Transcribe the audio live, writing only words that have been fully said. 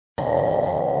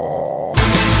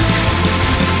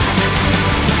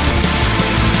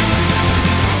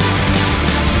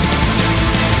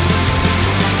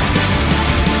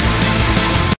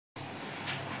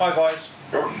Hi guys.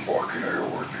 Viking Ale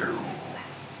review.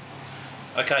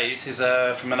 Okay, this is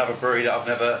from another brewery that I've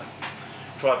never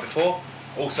tried before.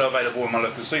 Also available in my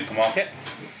local supermarket.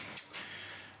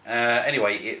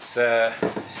 Anyway, it's the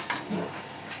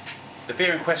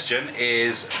beer in question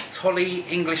is Tolly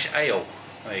English Ale.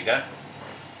 There you go.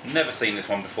 Never seen this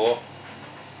one before.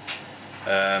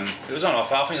 It was on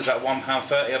offer. I think it was about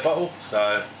 £1.30 a bottle,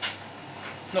 so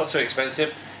not too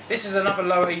expensive. This is another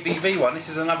low ABV one. This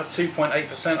is another 2.8%,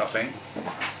 I think.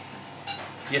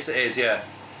 Yes, it is. Yeah.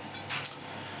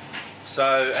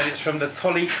 So, and it's from the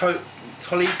Tolly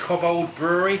Cobold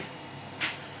Brewery.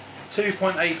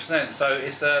 2.8%. So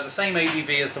it's the same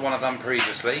ABV as the one I've done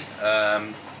previously,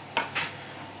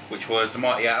 which was the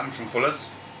Mighty Atom from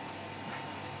Fuller's.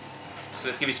 So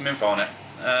let's give you some info on it.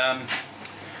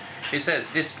 It says,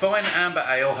 this fine amber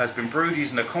ale has been brewed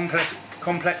using a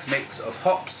complex mix of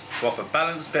hops to offer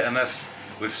balanced bitterness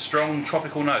with strong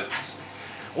tropical notes.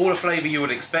 All the flavour you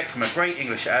would expect from a great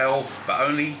English ale, but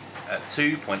only at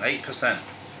 2.8%.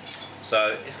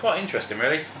 So it's quite interesting,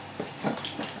 really,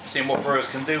 seeing what brewers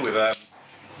can do with a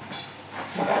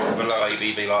low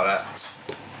ABV like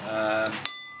that.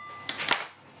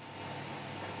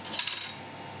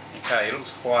 Okay, it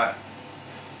looks quite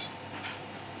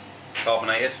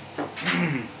carbonated.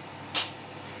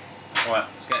 Right,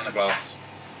 let's get in a glass.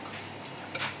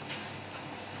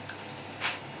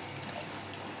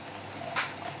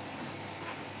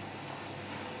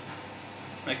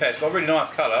 Okay, it's got a really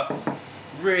nice colour,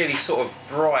 really sort of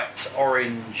bright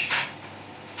orange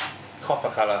copper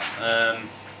colour.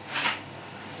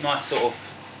 Nice sort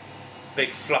of big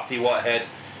fluffy white head.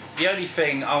 The only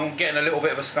thing, I'm getting a little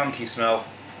bit of a skunky smell,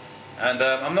 and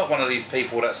I'm not one of these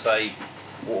people that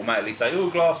automatically say, oh,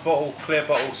 glass bottle, clear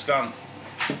bottle, skunk.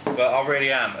 But I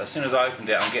really am. As soon as I opened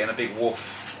it, I'm getting a big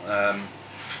woof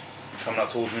coming up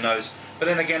towards my nose. But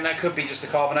then again, that could be just the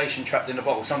carbonation trapped in the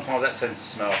bottle. Sometimes that tends to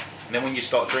smell, and then when you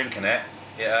start drinking it,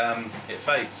 it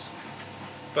fades.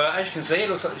 But as you can see, it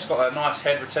looks like it's got a nice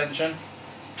head retention,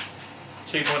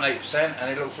 2.8%,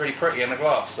 and it looks really pretty in the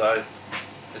glass. So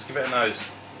let's give it a nose.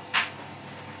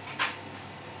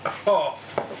 Oh,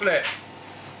 flip!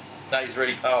 That is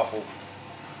really powerful.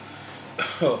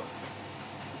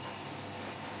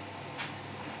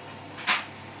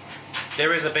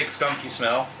 There is a big skunky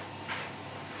smell.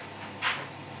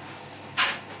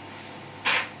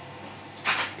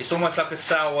 It's almost like a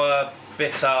sour,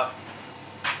 bitter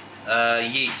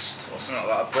yeast, or something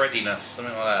like a breadiness,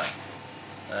 something like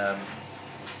that.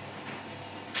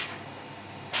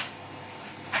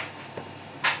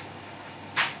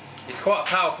 It's quite a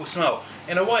powerful smell.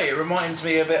 In a way, it reminds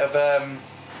me a bit of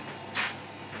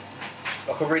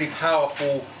like a really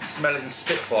powerful smelling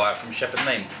Spitfire from Shepherd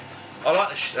Neame. I like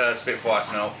the Spitfire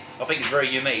smell. I think it's very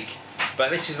unique, but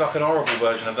this is like an horrible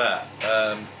version of that.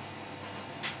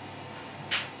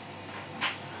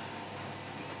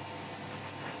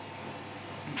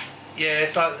 Yeah,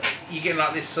 it's like you're getting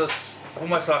like this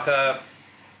almost like a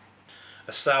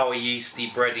sour yeasty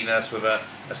breadiness with a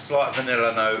slight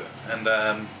vanilla note, and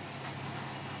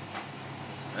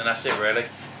that's it really.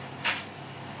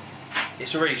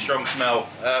 It's a really strong smell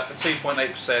for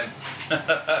 2.8%.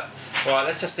 Right,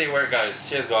 let's just see where it goes.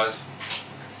 Cheers, guys.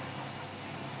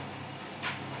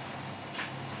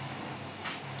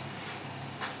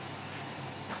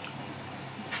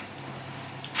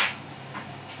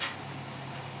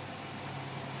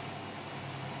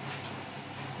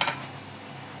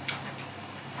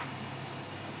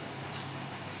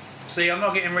 See, I'm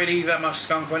not getting really that much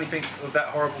skunk or anything of that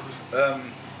horrible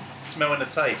smell in the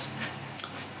taste.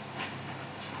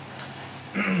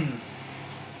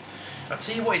 I'll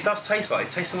tell you what it does taste like. It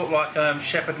tastes a lot like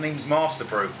Shepherd Neame's Master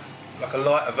Brew, like a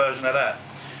lighter version of that.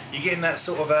 You're getting that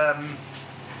sort of,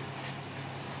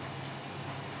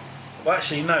 well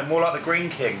actually no, more like the Greene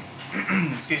King.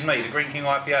 Excuse me, the Greene King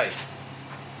IPA.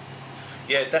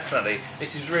 Yeah, definitely.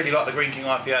 This is really like the Greene King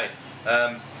IPA.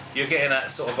 You're getting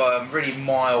that sort of really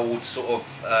mild, sort of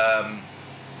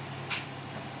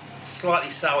slightly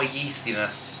sour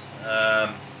yeastiness,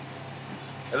 a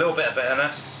little bit of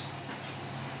bitterness,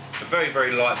 a very,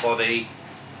 very light body.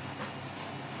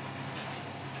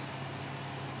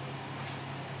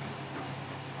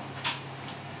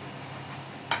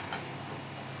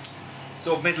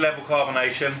 Sort of mid-level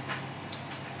carbonation.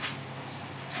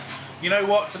 You know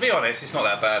what, to be honest, it's not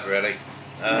that bad really.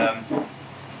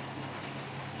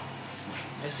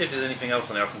 Let's see if there's anything else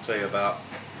on there I can tell you about.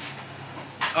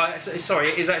 Sorry,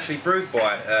 it is actually brewed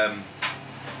by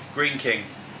Greene King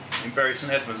in Bury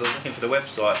St Edmunds. I was looking for the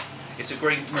website. It's a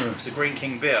Greene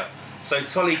King beer. So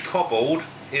Tolly Cobold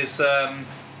is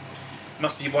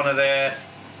must be one of their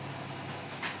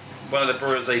one of the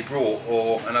brewers they brought,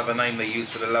 or another name they use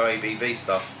for the low ABV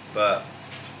stuff. But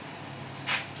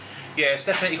yeah, it's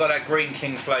definitely got that Greene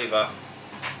King flavour.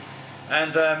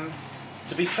 And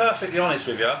to be perfectly honest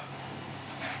with you,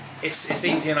 it's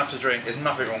easy enough to drink. There's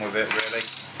nothing wrong with it, really.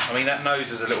 I mean, that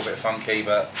nose is a little bit funky,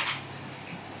 but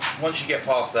once you get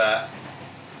past that,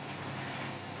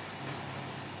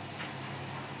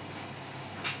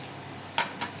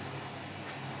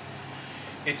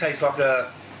 it tastes like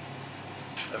a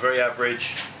very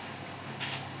average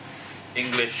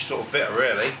English sort of bitter,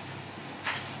 really.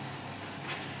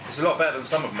 It's a lot better than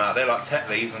some of them out there, like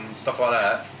Tetley's and stuff like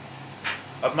that.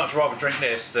 I'd much rather drink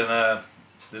this than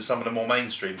some of the more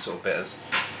mainstream sort of bitters.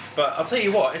 But I'll tell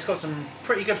you what, it's got some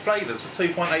pretty good flavours for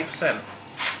 2.8%.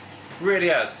 Really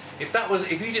has. If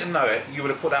you didn't know it, you would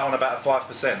have put that on about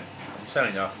 5%. I'm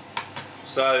telling you.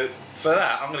 So for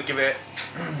that, I'm going to give it.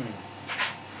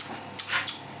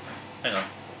 Hang on.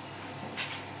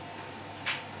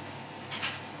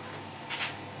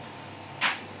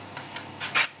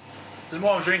 So the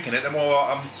more I'm drinking it, the more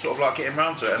I'm sort of like getting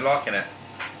round to it and liking it.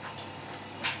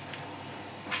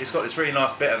 It's got this really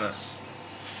nice bitterness,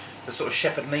 the sort of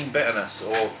Shepherd Neame bitterness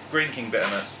or Greene King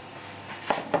bitterness.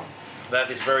 They have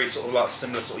this very sort of like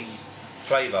similar sort of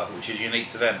flavour, which is unique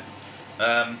to them.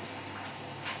 Yeah,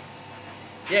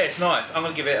 it's nice. I'm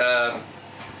gonna give it. I'm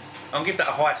gonna give that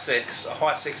a high 6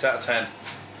 out of 10.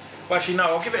 Well, actually, no,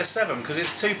 I'll give it a 7 because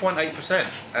it's 2.8%,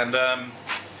 and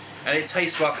it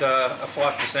tastes like a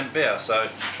 5% beer. So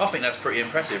I think that's pretty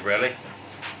impressive, really.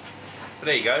 But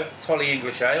there you go, Tolly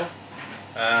English Ale.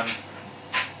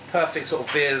 Perfect sort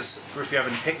of beers for if you're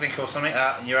having a picnic or something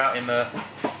out and you're out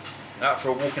for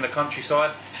a walk in the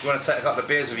countryside. You want to take a couple of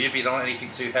beers with you, but you don't want anything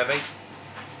too heavy.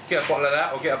 Get a bottle of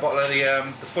that, or get a bottle of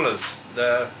the Fuller's,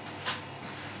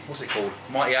 what's it called?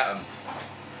 Mighty Atom.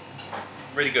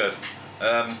 Really good.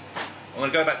 I'm going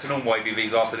to go back to normal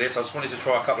ABVs after this. I just wanted to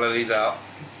try a couple of these out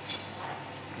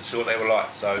and see what they were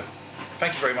like. So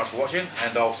thank you very much for watching,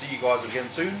 and I'll see you guys again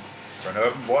soon for an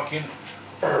Urban Viking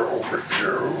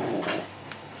Review.